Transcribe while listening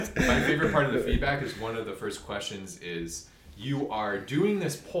My favorite part of the feedback is one of the first questions is, you are doing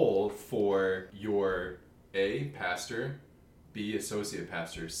this poll for your A, pastor, B, associate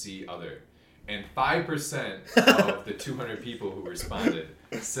pastor, C, other. And 5% of the 200 people who responded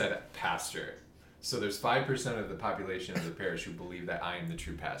said pastor. So there's 5% of the population of the parish who believe that I am the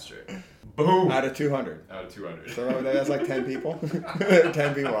true pastor. Boom! Out of 200. Out of 200. So that's like 10 people.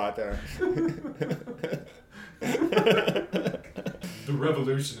 10 people out there. The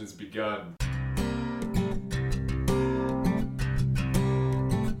revolution has begun.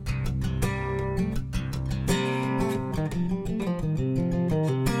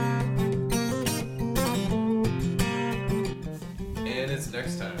 And it's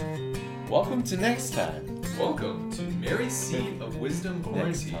next time. Welcome to next time. Welcome to Mary Seat of Wisdom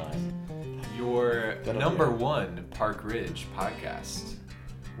Next Quarantine, time. your That'll number be it. one Park Ridge podcast.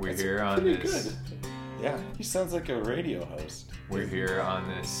 We're That's here on pretty this. good. Yeah. He sounds like a radio host. We're here on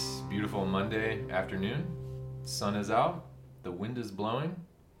this beautiful Monday afternoon. Sun is out. The wind is blowing.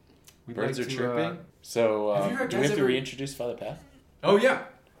 We'd Birds like are to, chirping. So, have you do we guys have to ever- reintroduce Father Pat? Oh yeah,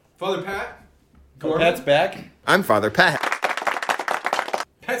 Father Pat. Gorman. Pat's back. I'm Father Pat.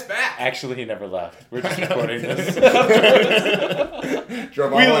 Pat's back. Actually, he never left. We're just recording this.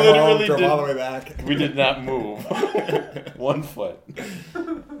 Drove all We the way home, literally drove all the did- way back. We did not move. 1 foot.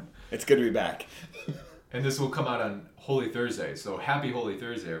 It's good to be back. And this will come out on Holy Thursday. So happy Holy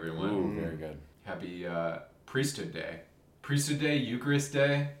Thursday, everyone. Ooh, very good. Happy Priesthood Day. Priesthood Day, Eucharist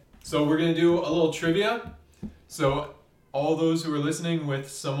Day. So we're going to do a little trivia. So all those who are listening with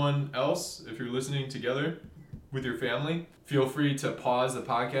someone else, if you're listening together with your family, feel free to pause the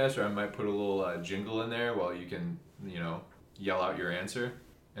podcast, or I might put a little jingle in there while you can, yell out your answer.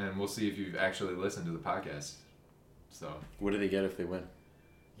 And we'll see if you've actually listened to the podcast. So What do they get if they win?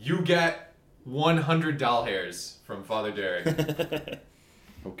 you get 100 doll hairs from Father Derek.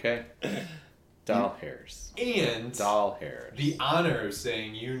 Okay. Doll hairs. And Doll hairs. the honor of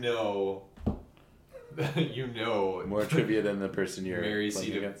saying More trivia than the person you're Mary playing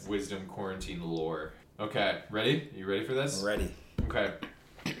Seat against. of Wisdom Quarantine lore. Okay, ready? You ready for this? Ready. Okay.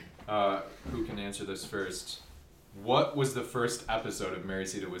 Who can answer this first? What was the first episode of Mary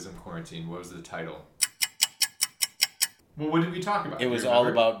Seat of Wisdom Quarantine? What was the title? Well, what did we talk about? It was You all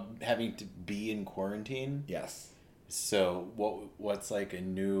remember? about having to be in quarantine. Yes. So what's like a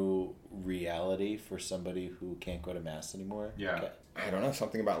new reality for somebody who can't go to mass anymore? Yeah. Okay. I don't know,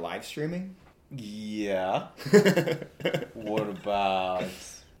 something about live streaming? Yeah. What about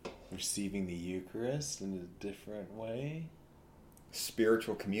receiving the Eucharist in a different way?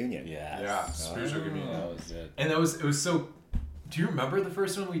 Spiritual communion. Yes. Yeah, spiritual communion. That was it. And it was so. Do you remember the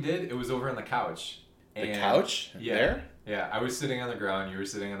first one we did? It was over on the couch. The couch? Yeah. There? Yeah, I was sitting on the ground, you were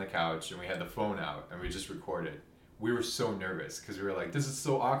sitting on the couch, and we had the phone out, and we just recorded. We were so nervous, because we were like, this is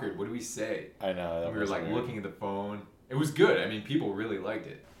so awkward, what do we say? I know. That And we were was like weird. looking at the phone. It was good, I mean, people really liked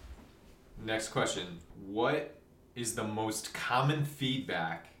it. Next question. What is the most common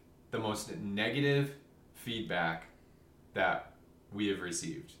feedback, the most negative feedback that we have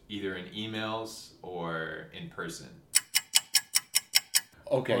received, either in emails or in person?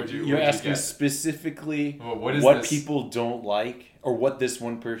 Okay, What'd you you're asking get? specifically Well, what is what this? people don't like, or what this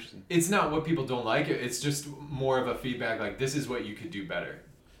one person. It's not what people don't like, it's just more of a feedback, like, this is what you could do better.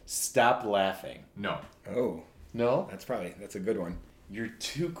 Stop laughing. No. Oh, No? that's a good one. You're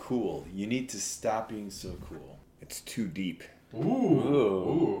too cool. You need to stop being so cool. It's too deep. Ooh.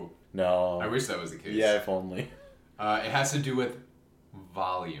 Ooh. No. I wish that was the case. Yeah, if only. It has to do with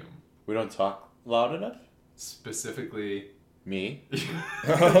volume. We don't talk loud enough? Specifically... Me?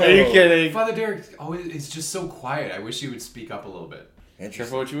 Are Are you kidding? Father Derek always is just so quiet. I wish he would speak up a little bit.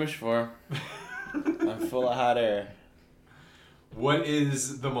 Careful what you wish for. I'm full of hot air. What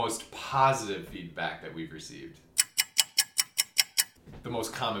is the most positive feedback that we've received? The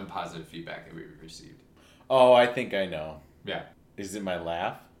most common positive feedback that we've received. Oh, I think I know. Yeah. Is it my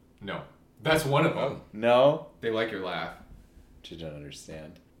laugh? No. That's one of them. No? They like your laugh. You don't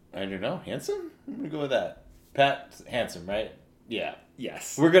understand. I don't know. Handsome? I'm going to go with that. Pat's handsome, right? Yeah.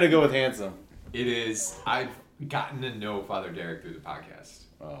 Yes. We're going to go with handsome. It is... I've gotten to know Father Derek through the podcast.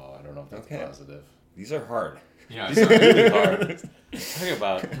 Oh, I don't know if that's Okay. positive. These are hard. Yeah. These are really hard. Talk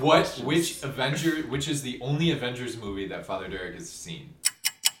about Which is the only Avengers movie that Father Derek has seen?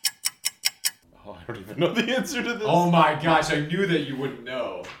 Oh, I don't even know the answer to this. Oh my gosh, I knew that you wouldn't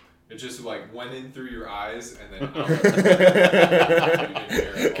know. It just like went in through your eyes and then out. You didn't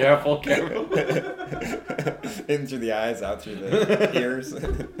hear it. Careful. In through the eyes, out through the ears.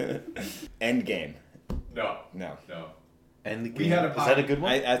 Endgame. No. No. And We had a is that a good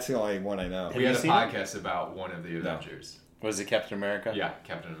one? That's the only one I know. We had you a seen it? podcast about one of the Avengers. Was it Captain America? Yeah,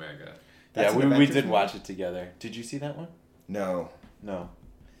 Captain America. That's Yeah, an we Avengers did movie? watch it together. Did you see that one? No. No.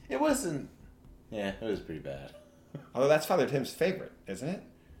 It wasn't... Yeah, it was pretty bad. Although that's Father Tim's favorite, isn't it?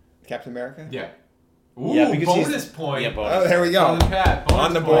 Captain America? Yeah. Ooh, Yeah, because he's- bonus point. Yeah, bonus. Oh, there we go. Father Pat, bonus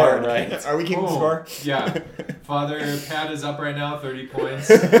On the point. board. Right. Are we keeping Boom. score? Yeah. Father Pat is up right now, 30 points.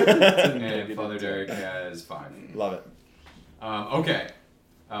 And Father Derek has 5. Love it. Okay.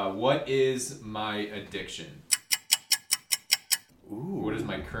 What is my addiction? Ooh. What is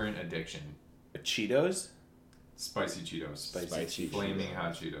my current addiction? Cheetos? Spicy Cheetos. Spicy Flaming Cheetos.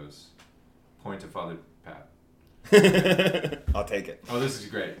 hot Cheetos. Point to Father Pat. I'll take it. Oh, this is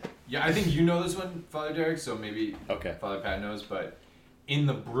great. Yeah, I think you know this one, Father Derek, so maybe Okay. Father Pat knows, but in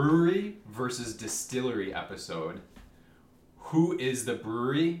the brewery versus distillery episode, who is the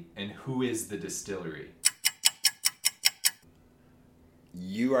brewery and who is the distillery?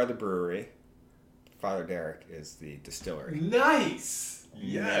 You are the brewery. Father Derek is the distillery. Nice!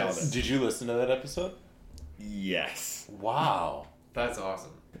 Nailed it. Did you listen to that episode? Yes. Wow. That's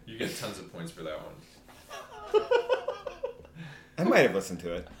awesome. You get tons of points for that one. I might have listened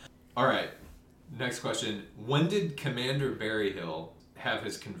to it. All right. Next question. When did Commander Berryhill have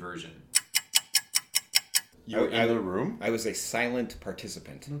his conversion? You were in the room? I was a silent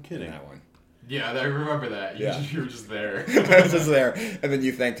participant No kidding. in that one. Yeah, I remember that. Yeah. You were just there. I was just there, and then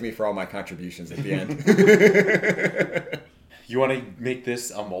you thanked me for all my contributions at the end. You want to make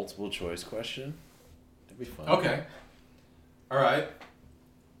this a multiple choice question? That'd be fun. Okay. All right.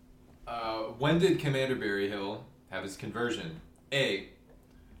 When did Commander Berryhill have his conversion? A.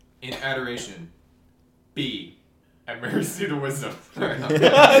 In adoration. B. At Mary Seat of Wisdom. Sorry, I'm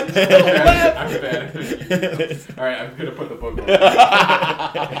bad. All right, I'm gonna put the book on.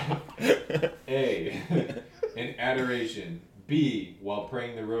 A. In adoration. B. While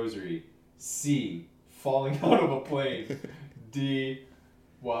praying the rosary. C. Falling out of a plane. D.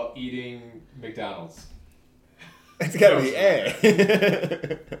 While eating McDonald's. It's gotta be A.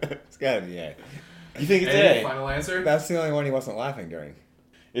 It's gotta be A. You think it's A. A? Final answer. That's the only one he wasn't laughing during.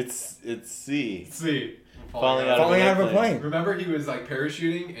 It's C. C. Falling out Falling of out of a airplane. plane. Remember, he was like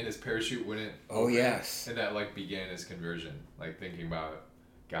parachuting, and his parachute wouldn't. Oh, open, yes. And that like began his conversion, like thinking about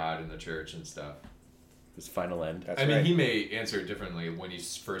God and the church and stuff. His final end. That's I mean, right. he may answer it differently when he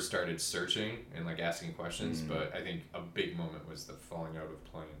first started searching and like asking questions, but I think a big moment was the falling out of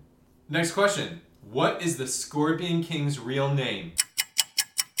plane. Next question: what is the Scorpion King's real name?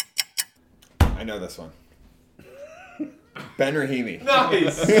 I know this one. Ben Rahimi.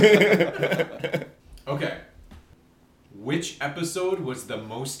 Nice. Okay. Which episode was the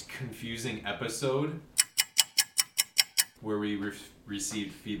most confusing episode? Where we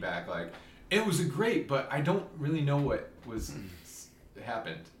received feedback like, it was great, but I don't really know what was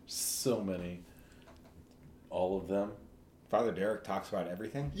happened. So many. All of them. Father Derek talks about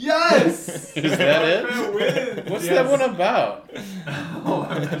everything. Yes! Is that it? Wins. What's Yes. that one about? Oh,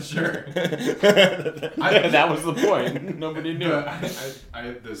 I'm not sure. That was the point. Nobody knew. I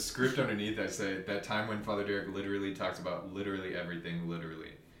have the script underneath. I say that time when Father Derek literally talks about literally everything,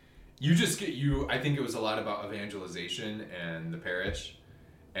 literally. You just get I think it was a lot about evangelization and the parish,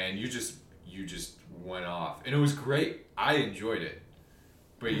 and you just went off, and it was great. I enjoyed it,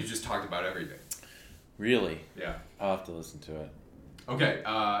 but you just talked about everything. Really? Yeah. I'll have to listen to it. Okay.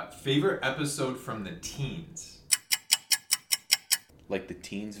 Favorite episode from the teens. Like the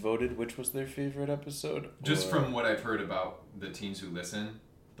teens voted which was their favorite episode? Just Or- from what I've heard about the teens who listen,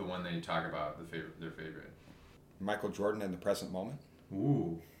 the one they talk about, their favorite. Michael Jordan in the present moment.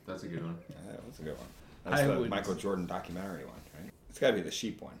 Ooh, that's a good one. That was a good one. That's I the would- Michael Jordan documentary one, right? It's got to be the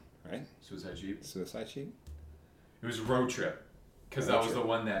sheep one, right? Suicide Sheep. Suicide Sheep. It was Road Trip, because that Road was Trip. the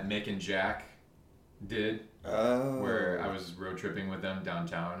one that Mick and Jack did, Oh. where I was road tripping with them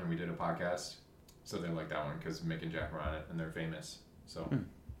downtown, and we did a podcast. So they like that one because Mick and Jack were on it, and they're famous. So.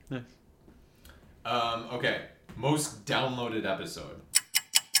 Nice. Okay. Most downloaded episode.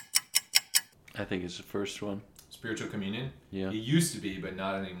 I think it's the first one. Spiritual Communion. Yeah. It used to be, but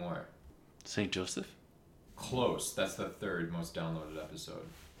not anymore. St. Joseph? Close. That's the third most downloaded episode.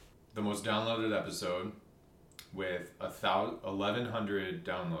 The most downloaded episode with 1,100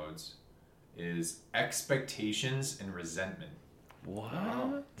 downloads is Expectations and Resentment.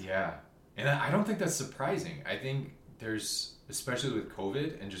 What? Yeah. And I don't think that's surprising. I think there's, especially with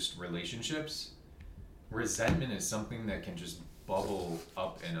COVID and just relationships, resentment is something that can just bubble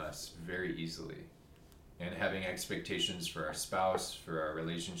up in us very easily. And having expectations for our spouse, for our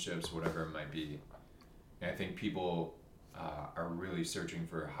relationships, whatever it might be. And I think people are really searching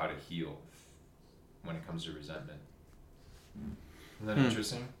for how to heal when it comes to resentment. Isn't that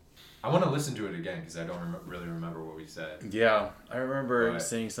interesting? I want to listen to it again because I don't really remember what we said. Yeah, I remember But-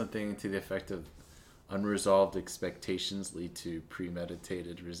 saying something to the effect of unresolved expectations lead to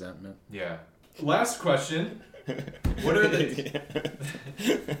premeditated resentment. Yeah. Last question. What are the...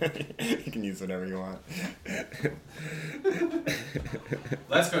 You can use whatever you want.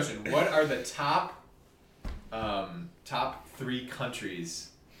 Last question. What are the top 3 countries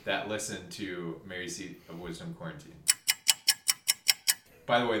that listen to Mary's Seat of Wisdom Quarantine?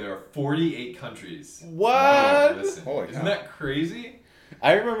 By the way, there are 48 countries. What? that listen. Holy Isn't cow. that crazy?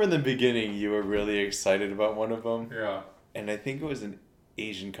 I remember in the beginning you were really excited about one of them, Yeah. and I think it was an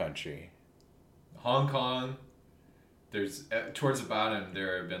Asian country. Hong Kong. There's towards the bottom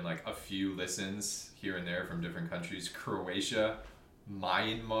there have been like a few listens here and there from different countries. Croatia,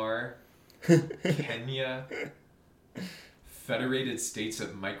 Myanmar, Kenya, Federated States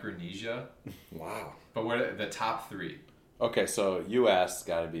of Micronesia. Wow. But what are the top 3? Okay, so U.S.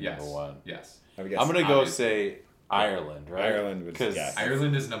 got to be Yes. number 1. Yes. I would guess I'm gonna go obviously. say Ireland, right? Ireland was- 'Cause yeah.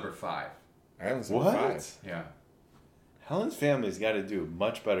 Ireland is number 5. Ireland's What? number 5. Yeah. Helen's family's got to do a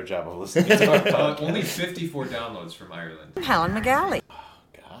much better job of listening to our podcast. Only 54 downloads from Ireland. Helen McGalley.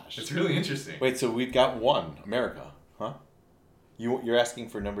 Gosh. It's really interesting. Wait, so we've got 1, America, huh? You're asking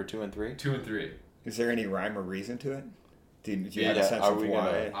for number 2 and 3? 2 and 3. Is there any rhyme or reason to it? Do you have Yeah, a sense are of we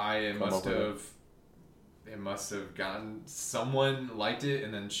why? gonna- It Come must up with have. It must have gotten someone liked it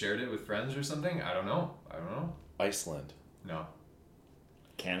and then shared it with friends or something. I don't know. Iceland. No.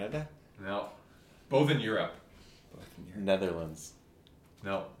 Canada? No. Both in Europe. Netherlands.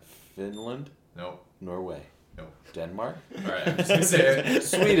 No. Finland. No. Norway. No. Denmark. All right. I'm just gonna say it.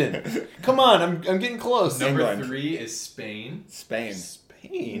 Sweden. Come on, I'm getting close. Number England. 3 is Spain. Spain.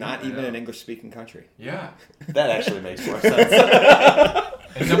 Spain. Not I even know. an English-speaking country. Yeah. That actually makes more sense.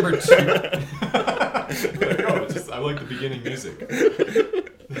 And number 2. I like the beginning music.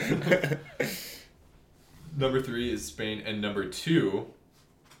 Number 3 is Spain, and number 2,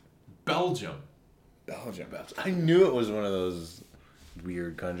 Belgium. Belgium. I knew it was one of those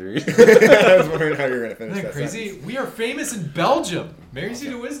weird countries. I was wondering how you were going to finish Isn't that that crazy? sentence. We are famous in Belgium. Mary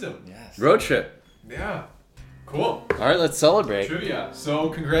Seat of Wisdom. Yes. Road trip. Yeah. Cool. All right, let's celebrate. Trivia. So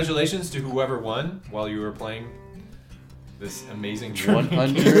congratulations to whoever won while you were playing this amazing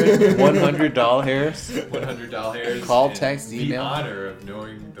trivia. 100 doll hairs. $100 hairs. Call, and text, email. The honor of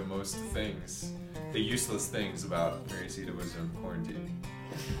knowing the most things, the useless things about Mary Seat of Wisdom Quarantine.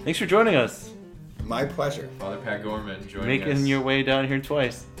 Thanks for joining us. My pleasure. Father Pat Gorman joining Making us your way down here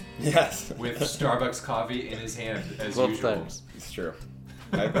twice. Yes. with Starbucks coffee in his hand as Both usual. times. It's true.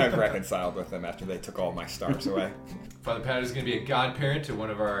 I've reconciled with them after they took all my stars away. Father Pat is going to be a godparent to one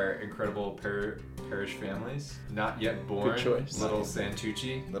of our incredible parish families. Not yet born. Good choice. Little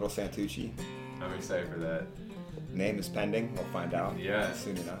Santucci. Little Santucci. I'm excited for that. Name is pending. We'll find out Yeah.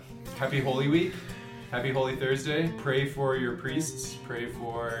 soon enough. Happy Holy Week. Happy Holy Thursday. Pray for your priests. Pray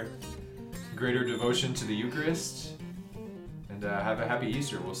for greater devotion to the Eucharist. And have a happy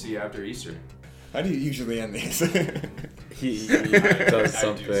Easter. We'll see you after Easter. How do you usually end these? He I do does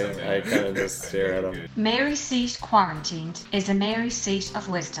something. something. I kind of just I stare at make it him. good. Mary Seat Quarantined is a Mary Seat of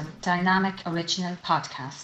Wisdom dynamic original podcast.